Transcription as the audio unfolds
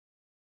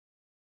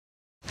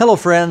Hello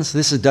friends,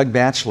 this is Doug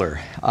Batchelor.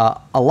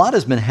 A lot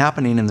has been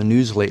happening in the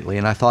news lately,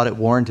 and I thought it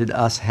warranted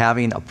us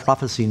having a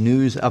prophecy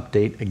news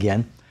update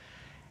again.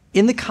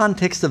 In the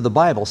context of the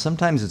Bible,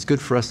 sometimes it's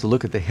good for us to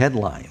look at the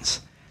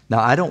headlines.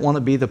 Now, I don't want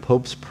to be the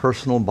Pope's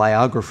personal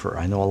biographer.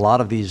 I know a lot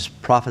of these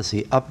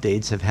prophecy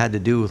updates have had to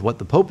do with what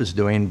the Pope is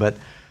doing, but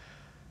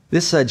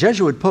this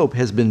Jesuit Pope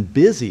has been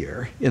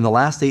busier in the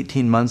last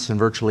 18 months than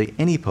virtually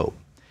any Pope.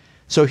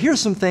 So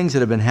here's some things that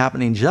have been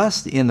happening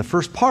just in the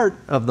first part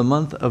of the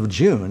month of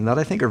June that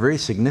I think are very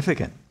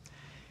significant.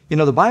 You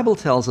know, the Bible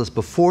tells us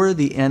before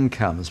the end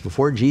comes,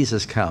 before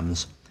Jesus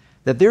comes,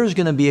 that there's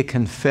going to be a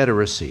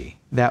confederacy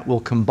that will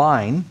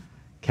combine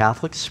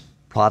Catholics,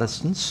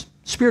 Protestants,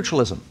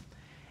 spiritualism.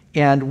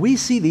 And we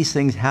see these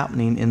things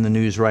happening in the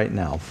news right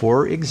now.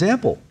 For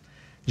example,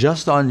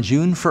 just on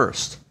June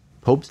 1st,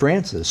 Pope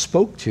Francis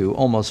spoke to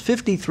almost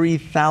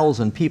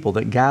 53,000 people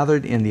that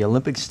gathered in the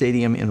Olympic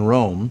Stadium in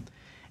Rome.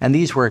 And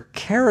these were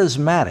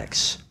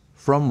charismatics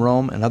from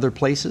Rome and other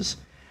places.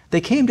 They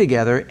came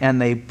together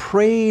and they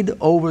prayed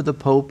over the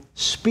Pope,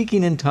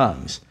 speaking in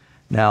tongues.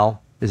 Now,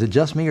 is it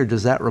just me, or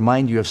does that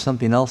remind you of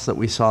something else that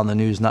we saw in the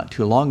news not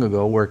too long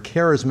ago, where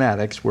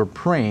charismatics were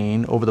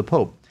praying over the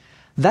Pope?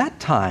 That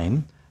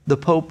time, the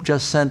Pope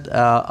just sent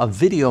a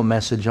video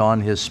message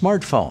on his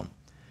smartphone.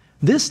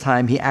 This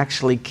time, he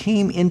actually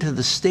came into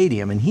the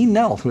stadium and he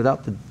knelt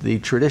without the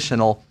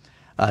traditional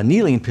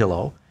kneeling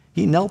pillow.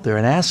 He knelt there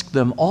and asked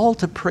them all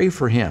to pray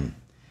for him.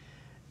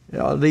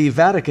 The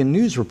Vatican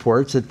News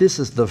reports that this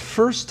is the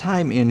first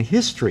time in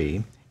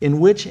history in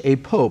which a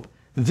pope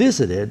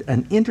visited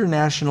an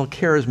international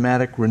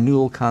charismatic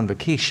renewal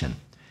convocation.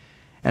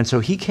 And so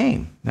he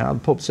came. Now, the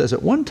Pope says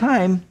at one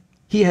time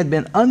he had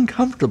been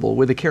uncomfortable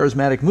with the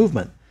charismatic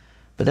movement,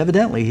 but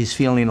evidently he's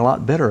feeling a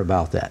lot better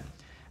about that.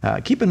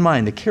 Keep in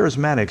mind, the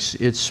charismatics,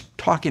 it's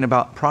talking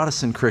about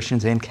Protestant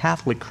Christians and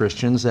Catholic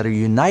Christians that are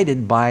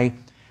united by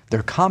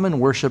their common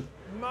worship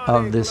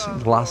of this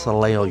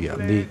glossolalia,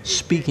 the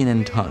speaking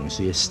in tongues,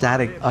 the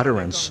ecstatic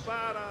utterance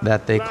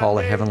that they call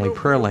a heavenly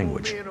prayer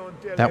language.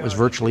 That was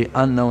virtually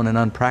unknown and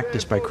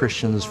unpracticed by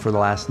Christians for the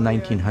last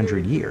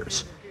 1900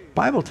 years. The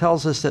Bible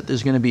tells us that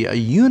there's going to be a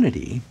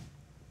unity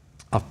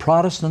of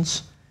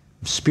Protestants,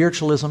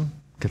 spiritualism,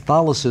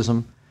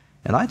 Catholicism,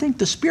 and I think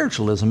the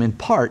spiritualism in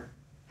part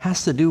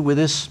has to do with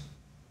this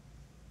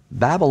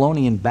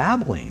Babylonian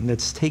babbling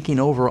that's taking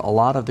over a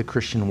lot of the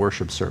Christian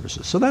worship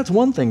services. So that's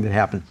one thing that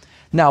happened.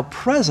 Now,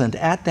 present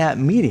at that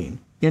meeting,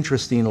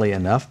 interestingly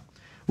enough,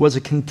 was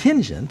a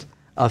contingent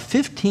of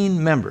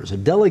 15 members, a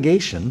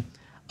delegation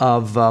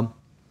of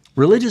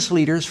religious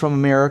leaders from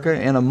America,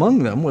 and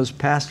among them was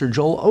Pastor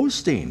Joel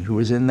Osteen, who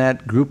was in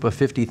that group of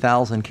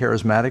 50,000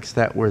 charismatics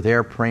that were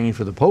there praying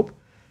for the Pope.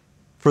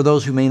 For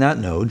those who may not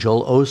know,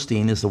 Joel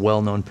Osteen is the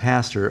well-known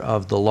pastor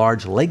of the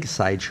large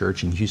Lakeside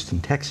Church in Houston,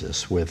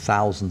 Texas, with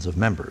thousands of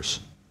members.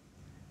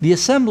 The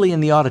assembly in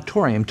the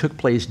auditorium took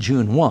place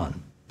June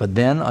 1, but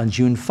then on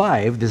June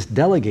 5, this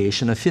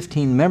delegation of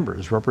 15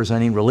 members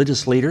representing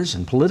religious leaders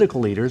and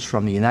political leaders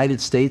from the United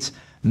States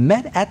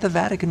met at the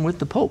Vatican with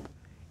the Pope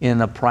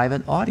in a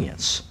private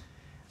audience.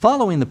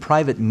 Following the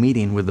private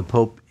meeting with the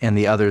Pope and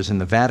the others in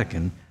the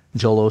Vatican,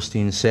 Joel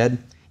Osteen said,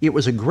 "It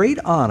was a great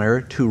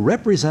honor to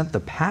represent the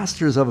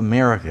pastors of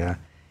America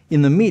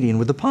in the meeting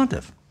with the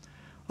pontiff."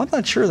 I'm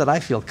not sure that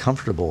I feel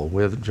comfortable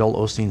with Joel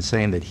Osteen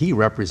saying that he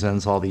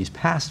represents all these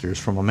pastors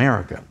from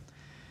America,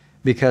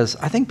 because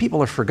I think people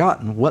have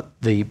forgotten what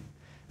the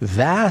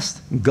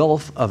vast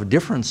gulf of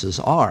differences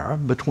are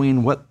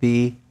between what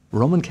the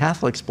Roman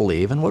Catholics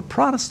believe and what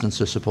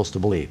Protestants are supposed to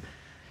believe.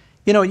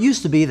 You know, it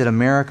used to be that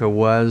America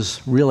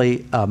was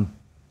really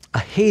a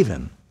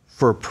haven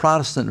for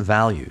Protestant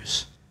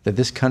values, that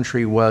this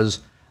country was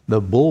the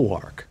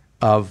bulwark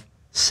of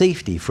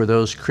safety for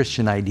those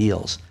Christian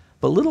ideals.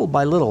 But little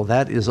by little,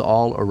 that is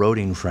all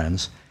eroding,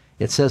 friends.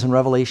 It says in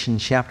Revelation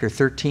chapter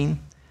 13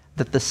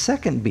 that the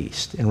second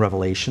beast in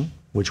Revelation,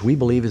 which we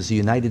believe is the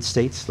United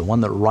States, the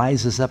one that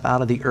rises up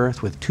out of the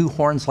earth with two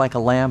horns like a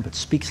lamb but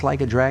speaks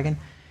like a dragon,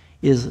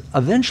 is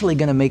eventually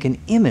going to make an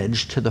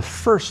image to the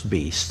first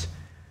beast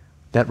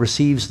that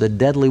receives the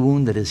deadly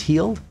wound that is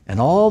healed, and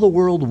all the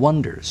world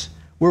wonders.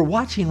 We're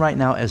watching right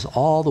now as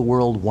all the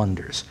world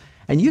wonders.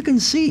 And you can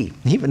see,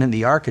 even in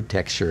the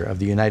architecture of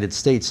the United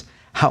States,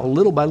 how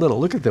little by little,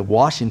 look at the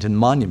Washington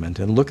Monument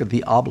and look at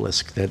the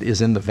obelisk that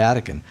is in the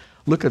Vatican.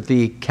 Look at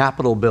the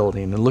Capitol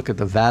building and look at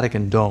the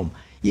Vatican Dome.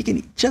 You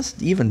can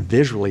just even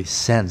visually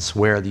sense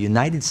where the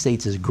United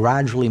States is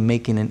gradually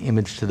making an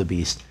image to the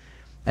beast.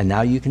 And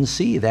now you can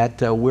see that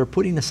we're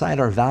putting aside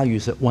our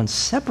values that once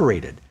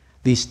separated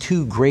these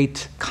two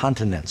great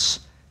continents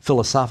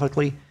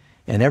philosophically,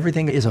 and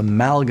everything is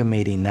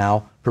amalgamating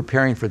now,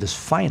 preparing for this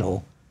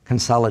final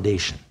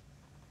consolidation.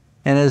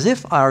 And as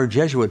if our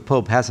Jesuit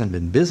Pope hasn't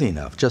been busy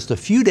enough, just a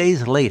few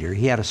days later,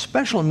 he had a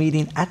special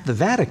meeting at the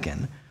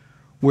Vatican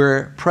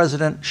where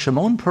President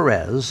Shimon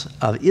Peres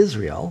of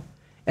Israel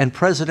and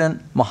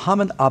President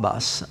Mohammed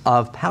Abbas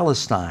of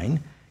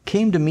Palestine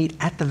came to meet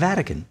at the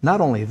Vatican.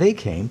 Not only they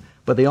came,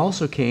 but they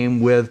also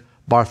came with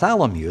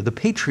Bartholomew, the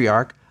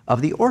patriarch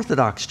of the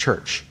Orthodox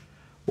Church.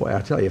 Boy,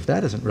 I tell you, if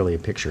that isn't really a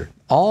picture.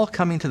 All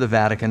coming to the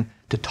Vatican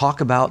to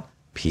talk about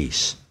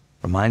peace.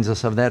 Reminds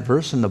us of that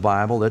verse in the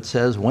Bible that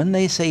says, when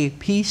they say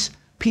peace,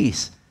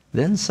 peace,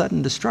 then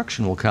sudden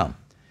destruction will come.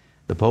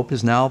 The Pope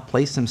has now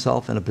placed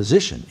himself in a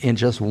position in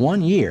just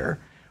 1 year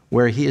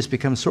where he has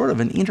become sort of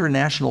an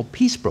international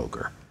peace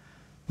broker.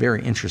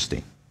 Very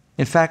interesting.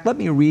 In fact, let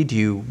me read to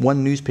you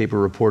one newspaper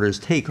reporter's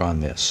take on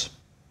this.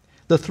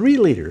 The three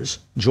leaders,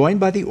 joined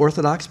by the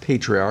Orthodox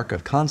Patriarch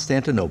of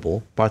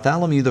Constantinople,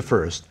 Bartholomew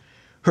I,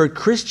 heard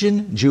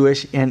Christian,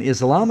 Jewish, and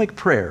Islamic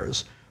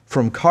prayers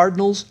from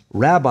cardinals,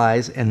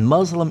 rabbis, and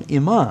Muslim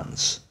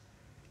imams.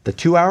 The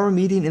 2-hour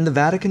meeting in the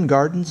Vatican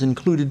gardens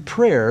included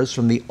prayers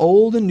from the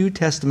Old and New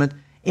Testament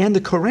and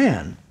the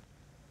Quran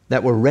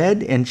that were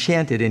read and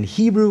chanted in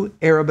Hebrew,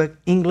 Arabic,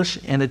 English,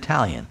 and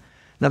Italian.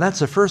 Now, that's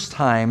the first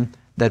time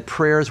that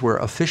prayers were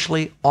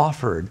officially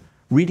offered,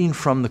 reading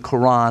from the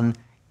Quran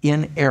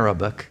in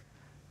Arabic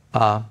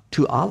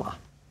to Allah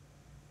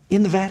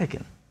in the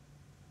Vatican.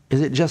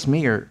 Is it just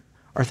me, or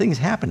are things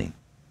happening?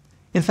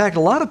 In fact,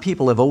 a lot of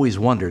people have always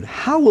wondered,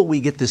 how will we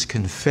get this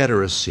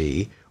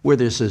confederacy where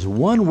there's this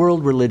one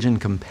world religion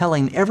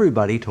compelling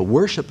everybody to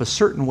worship a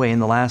certain way in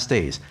the last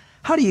days?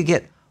 How do you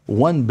get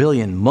 1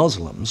 billion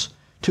Muslims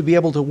to be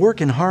able to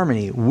work in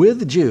harmony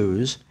with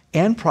Jews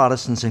and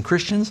Protestants and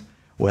Christians?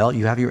 Well,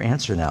 you have your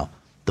answer now.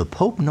 The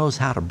Pope knows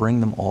how to bring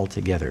them all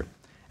together.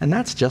 And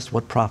that's just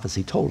what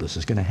prophecy told us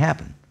is going to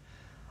happen.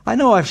 I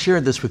know I've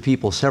shared this with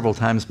people several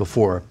times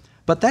before,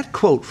 but that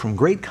quote from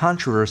Great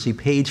Controversy,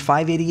 page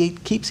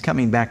 588, keeps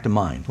coming back to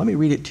mind. Let me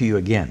read it to you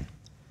again.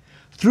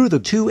 Through the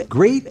two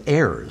great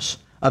errors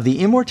of the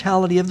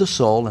immortality of the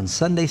soul and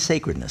Sunday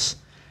sacredness,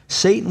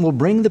 Satan will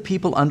bring the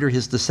people under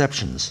his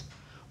deceptions.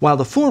 While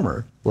the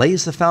former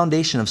lays the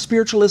foundation of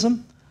spiritualism,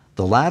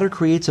 the latter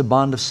creates a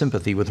bond of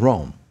sympathy with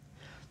Rome.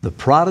 The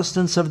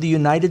Protestants of the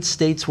United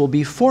States will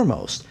be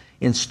foremost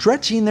in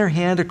stretching their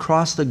hand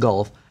across the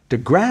gulf to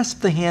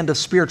grasp the hand of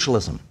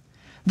spiritualism.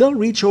 They'll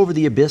reach over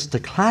the abyss to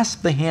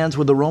clasp the hands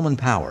with the Roman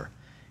power.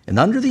 And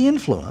under the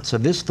influence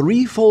of this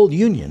threefold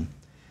union,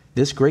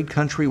 this great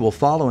country will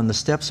follow in the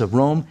steps of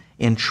Rome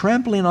in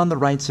trampling on the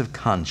rights of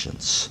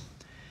conscience.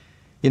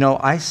 You know,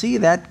 I see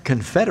that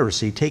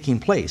confederacy taking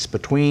place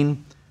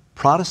between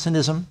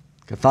Protestantism,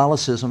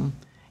 Catholicism,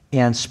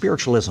 and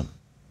spiritualism.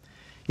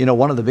 You know,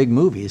 one of the big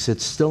movies,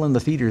 it's still in the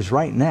theaters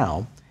right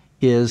now,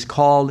 is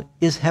called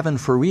Is Heaven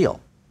for Real?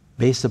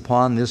 Based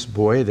upon this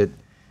boy that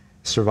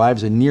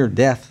survives a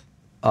near-death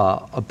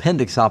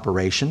appendix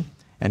operation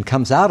and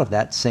comes out of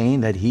that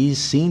saying that he's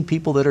seen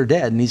people that are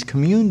dead and he's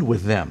communed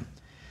with them.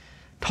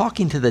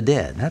 Talking to the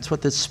dead, that's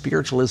what this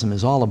spiritualism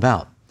is all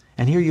about.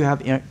 And here you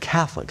have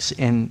Catholics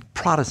and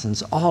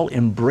Protestants all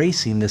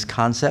embracing this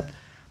concept.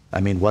 I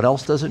mean, what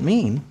else does it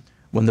mean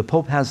when the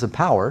Pope has the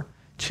power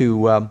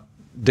to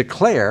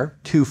declare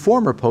two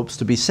former popes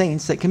to be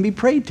saints that can be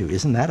prayed to?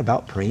 Isn't that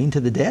about praying to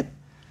the dead?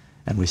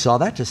 And we saw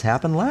that just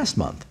happen last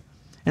month.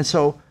 And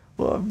so,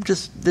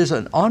 there's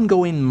an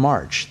ongoing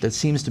march that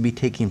seems to be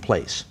taking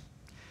place.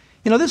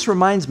 You know, this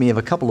reminds me of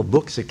a couple of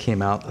books that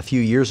came out a few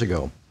years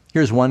ago.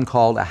 Here's one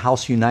called A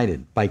House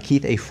United by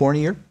Keith A.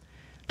 Fournier.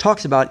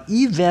 Talks about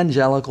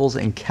evangelicals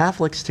and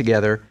Catholics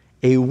together,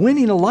 a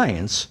winning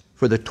alliance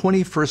for the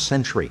 21st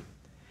century.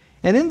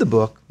 And in the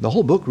book, the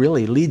whole book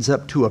really leads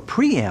up to a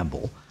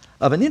preamble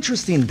of an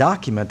interesting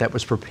document that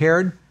was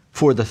prepared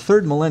for the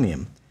third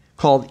millennium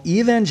called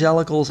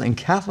Evangelicals and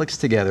Catholics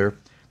Together,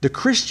 the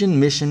Christian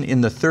Mission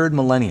in the Third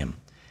Millennium.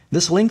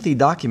 This lengthy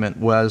document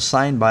was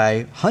signed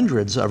by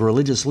hundreds of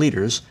religious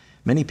leaders.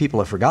 Many people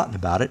have forgotten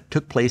about it. It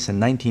took place in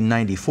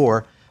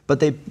 1994, but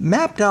they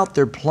mapped out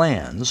their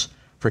plans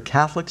for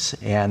Catholics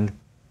and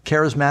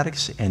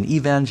Charismatics and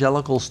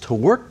Evangelicals to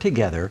work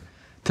together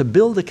to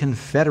build a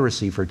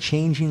confederacy for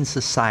changing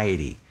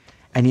society.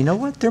 And you know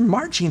what? They're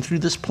marching through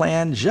this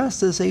plan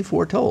just as they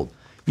foretold.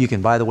 You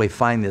can, by the way,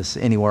 find this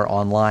anywhere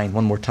online.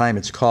 One more time,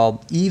 it's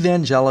called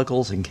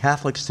Evangelicals and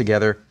Catholics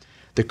Together,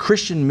 the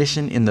Christian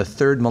Mission in the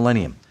Third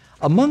Millennium.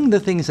 Among the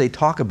things they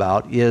talk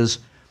about is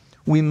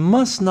we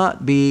must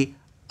not be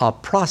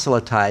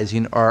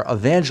proselytizing or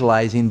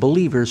evangelizing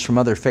believers from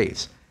other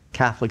faiths.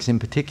 Catholics in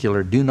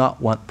particular do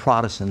not want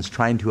Protestants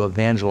trying to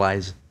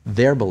evangelize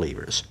their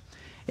believers.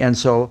 And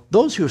so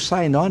those who have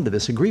signed on to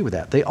this agree with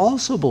that. They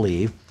also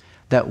believe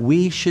that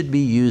we should be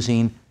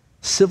using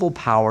civil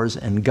powers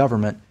and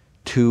government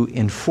to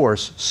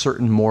enforce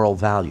certain moral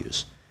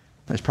values.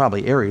 There's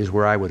probably areas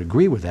where I would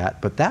agree with that,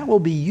 but that will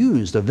be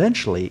used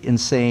eventually in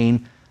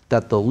saying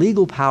that the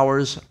legal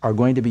powers are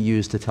going to be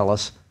used to tell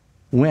us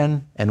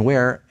when and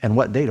where and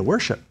what day to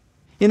worship.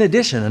 In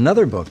addition,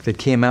 another book that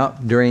came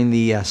out during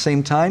the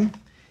same time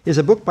is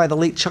a book by the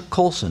late Chuck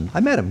Colson.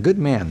 I met him, good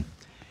man.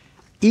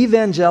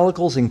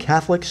 Evangelicals and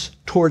Catholics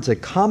Towards a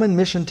Common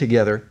Mission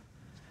Together.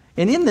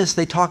 And in this,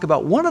 they talk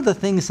about one of the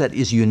things that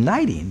is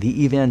uniting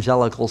the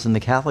evangelicals and the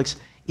Catholics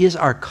is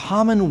our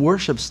common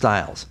worship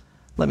styles.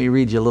 Let me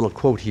read you a little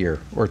quote here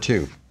or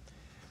two.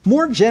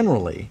 More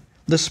generally,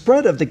 the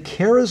spread of the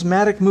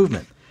charismatic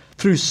movement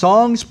through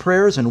songs,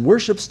 prayers, and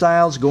worship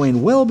styles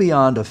going well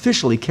beyond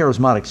officially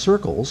charismatic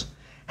circles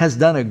has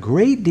done a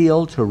great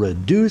deal to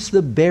reduce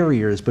the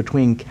barriers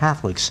between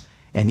Catholics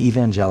and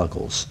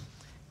evangelicals.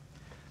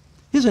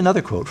 Here's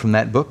another quote from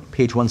that book,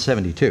 page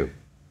 172.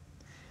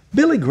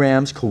 Billy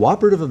Graham's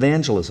cooperative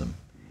evangelism,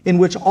 in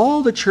which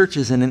all the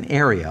churches in an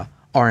area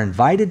are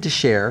invited to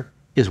share,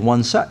 is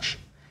one such.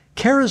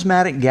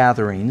 Charismatic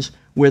gatherings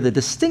where the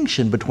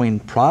distinction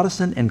between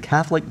Protestant and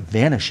Catholic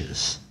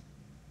vanishes.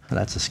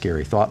 That's a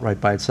scary thought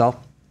right by itself.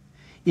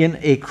 In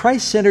a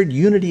Christ-centered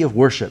unity of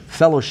worship,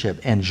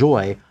 fellowship, and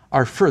joy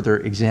are further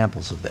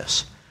examples of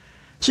this.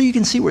 So you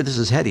can see where this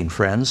is heading,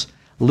 friends.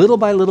 Little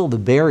by little, the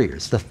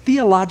barriers, the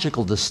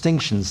theological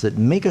distinctions that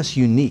make us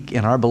unique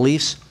in our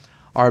beliefs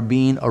are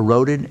being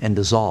eroded and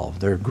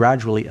dissolved. They're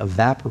gradually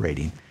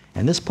evaporating.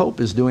 And this Pope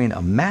is doing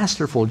a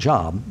masterful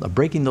job of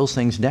breaking those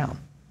things down.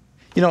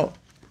 You know,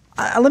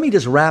 let me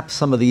just wrap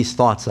some of these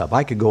thoughts up.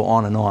 I could go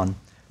on,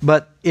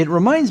 but it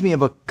reminds me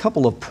of a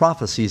couple of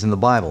prophecies in the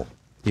Bible.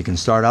 You can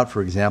start out,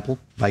 for example,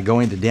 by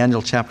going to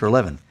Daniel chapter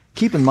 11.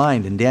 Keep in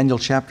mind, in Daniel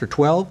chapter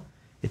 12,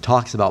 it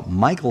talks about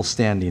Michael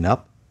standing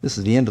up. This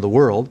is the end of the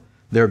world.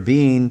 There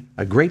being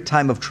a great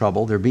time of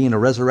trouble. There being a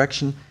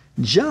resurrection.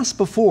 Just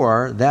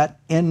before that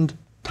end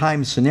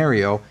time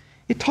scenario,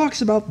 it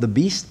talks about the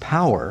beast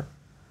power,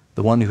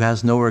 the one who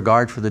has no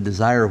regard for the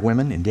desire of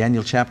women in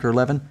Daniel chapter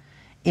 11.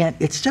 And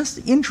it's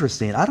just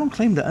interesting. I don't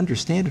claim to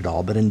understand it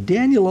all, but in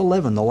Daniel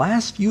 11, the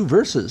last few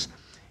verses,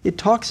 it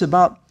talks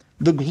about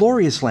the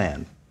glorious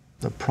land,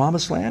 the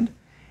promised land.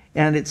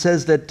 And it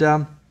says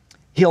that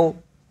he'll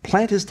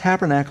plant his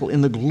tabernacle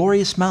in the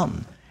glorious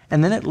mountain.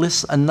 And then it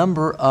lists a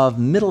number of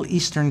Middle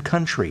Eastern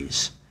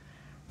countries.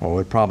 Oh,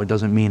 it probably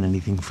doesn't mean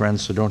anything,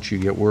 friends, so don't you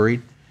get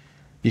worried.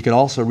 You can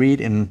also read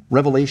in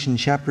Revelation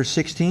chapter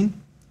 16,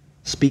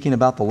 speaking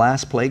about the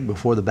last plague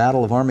before the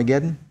battle of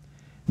Armageddon.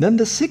 Then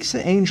the sixth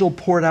angel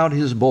poured out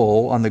his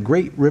bowl on the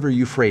great river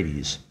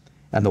Euphrates,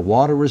 and the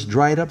water was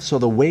dried up, so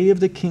the way of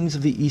the kings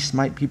of the east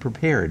might be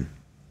prepared.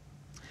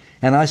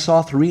 And I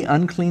saw three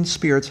unclean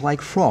spirits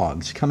like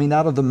frogs coming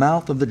out of the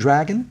mouth of the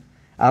dragon,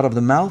 out of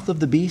the mouth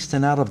of the beast,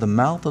 and out of the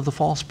mouth of the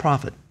false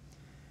prophet.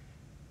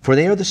 For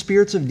they are the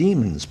spirits of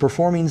demons,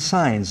 performing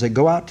signs that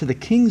go out to the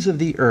kings of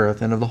the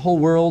earth and of the whole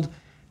world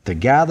to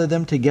gather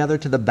them together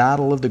to the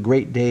battle of the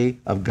great day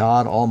of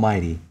God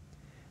Almighty.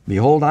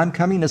 Behold, I'm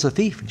coming as a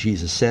thief,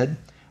 Jesus said.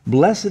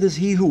 Blessed is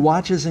he who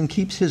watches and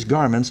keeps his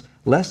garments,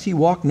 lest he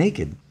walk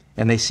naked,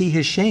 and they see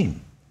his shame.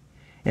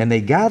 And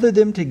they gathered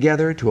them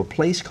together to a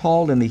place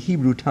called in the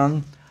Hebrew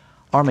tongue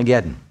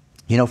Armageddon.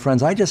 You know,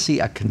 friends, I just see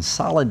a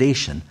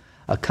consolidation,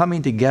 a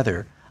coming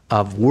together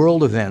of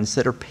world events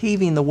that are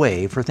paving the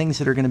way for things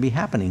that are going to be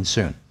happening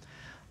soon.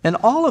 And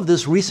all of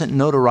this recent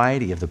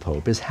notoriety of the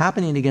Pope is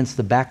happening against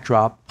the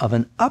backdrop of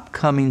an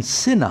upcoming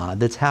synod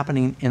that's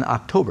happening in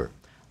October.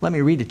 Let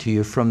me read it to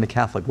you from the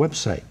Catholic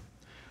website.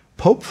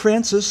 Pope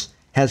Francis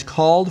has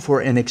called for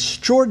an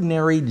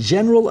extraordinary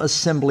General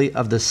Assembly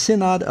of the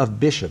Synod of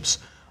Bishops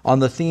on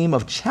the theme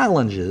of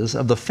challenges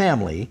of the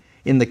family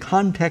in the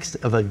context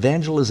of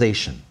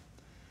evangelization.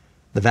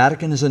 The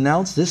Vatican has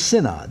announced this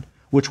synod,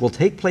 which will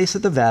take place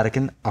at the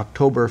Vatican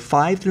October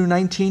 5 through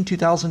 19,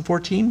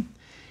 2014,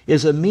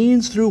 is a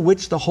means through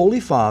which the Holy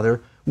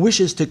Father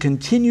wishes to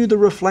continue the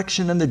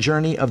reflection and the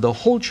journey of the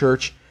whole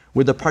Church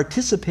with the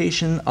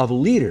participation of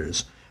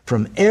leaders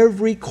from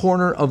every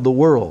corner of the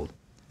world.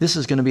 This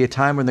is going to be a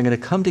time when they're going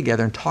to come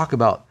together and talk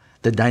about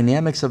the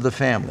dynamics of the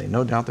family.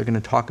 No doubt they're going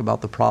to talk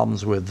about the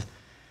problems with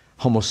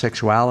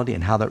homosexuality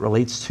and how that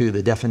relates to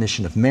the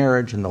definition of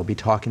marriage, and they'll be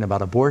talking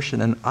about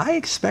abortion. And I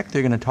expect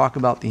they're going to talk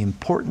about the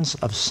importance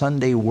of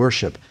Sunday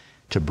worship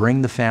to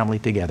bring the family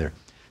together.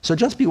 So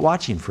just be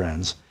watching,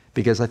 friends,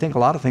 because I think a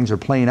lot of things are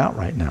playing out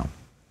right now.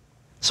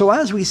 So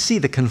as we see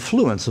the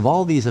confluence of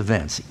all these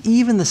events,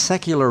 even the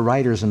secular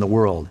writers in the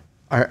world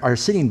are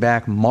sitting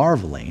back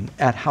marveling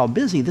at how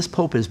busy this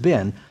Pope has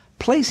been,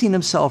 placing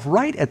himself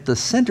right at the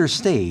center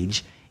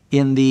stage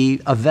in the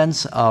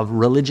events of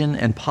religion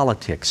and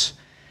politics.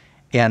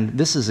 And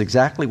this is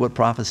exactly what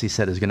prophecy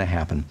said is going to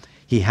happen.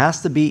 He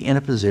has to be in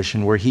a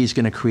position where he's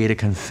going to create a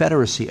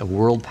confederacy of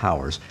world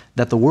powers,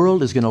 that the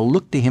world is going to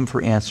look to him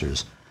for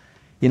answers.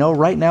 You know,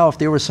 right now, if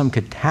there was some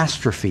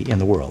catastrophe in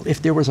the world,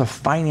 if there was a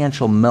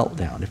financial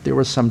meltdown, if there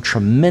was some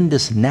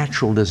tremendous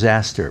natural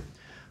disaster,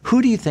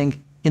 who do you think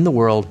in the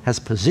world has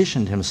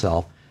positioned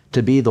himself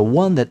to be the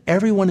one that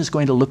everyone is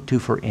going to look to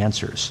for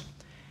answers?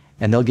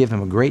 And they'll give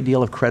him a great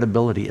deal of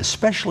credibility,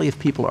 especially if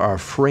people are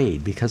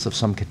afraid because of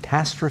some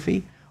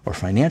catastrophe or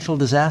financial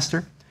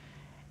disaster.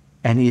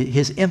 And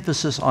his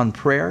emphasis on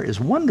prayer is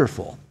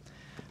wonderful.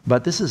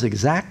 But this is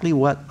exactly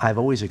what I've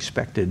always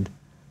expected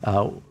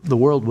the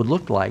world would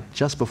look like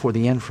just before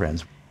the end,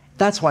 friends.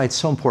 That's why it's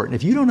so important.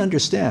 If you don't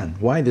understand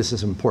why this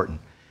is important,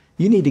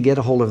 you need to get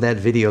a hold of that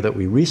video that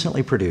we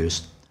recently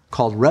produced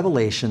called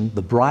Revelation,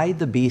 the Bride,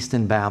 the Beast,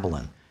 in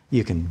Babylon.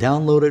 You can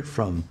download it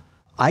from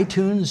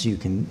iTunes. You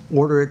can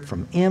order it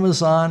from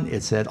Amazon.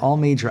 It's at all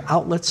major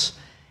outlets.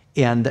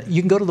 And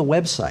you can go to the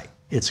website.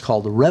 It's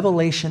called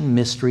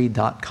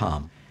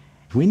revelationmystery.com.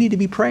 We need to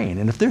be praying.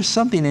 And if there's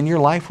something in your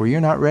life where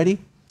you're not ready,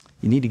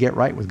 you need to get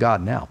right with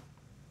God now.